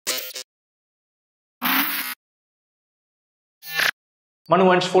Manu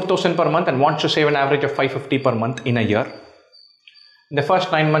earns 4,000 per month and wants to save an average of 550 per month in a year. In the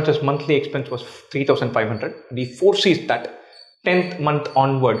first 9 months, his monthly expense was 3,500. And he foresees that 10th month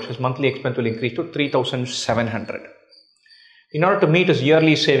onwards, his monthly expense will increase to 3,700. In order to meet his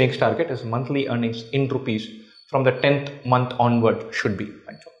yearly savings target, his monthly earnings in rupees from the 10th month onward should be.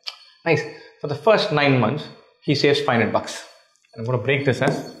 Nice. For the first 9 months, he saves 500 bucks. I'm going to break this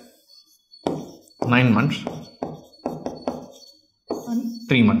as 9 months and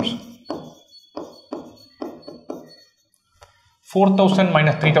 3 months. 4,000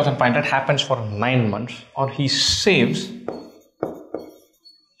 minus 3,500 happens for 9 months, or he saves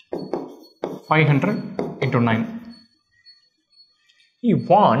 500 into 9. He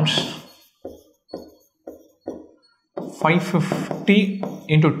wants 550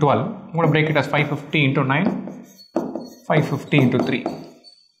 into 12. I'm going to break it as 550 into 9, 550 into 3.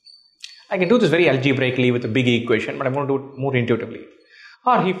 I can do this very algebraically with a big equation, but I'm going to do it more intuitively.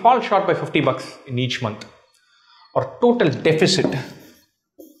 Or he falls short by 50 bucks in each month. Or total deficit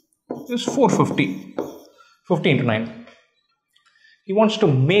is 450. 50 into 9. He wants to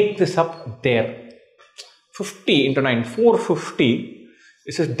make this up there. 50 into 9, 450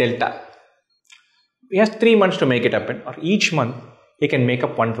 is his delta. He has 3 months to make it happen, or each month he can make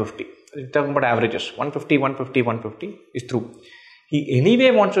up 150. We're talking about averages. 150, 150, 150 is through. He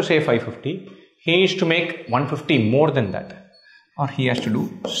anyway wants to save 550. He needs to make 150 more than that, or he has to do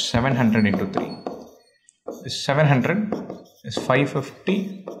 700 into 3. This 700 is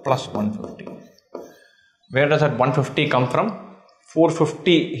 550 plus 150. Where does that 150 come from?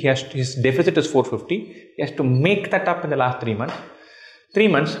 450, his deficit is 450. He has to make that up in the last 3 months. 3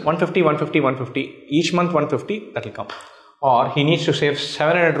 months, 150, 150, 150. Each month 150, that will come. Or he needs to save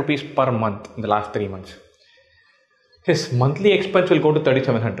 700 rupees per month in the last 3 months. His monthly expense will go to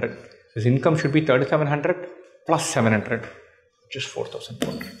 3,700. His income should be 3,700 plus 700, which is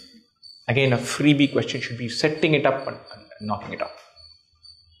 4,400. Again, a freebie question should be setting it up and knocking it off.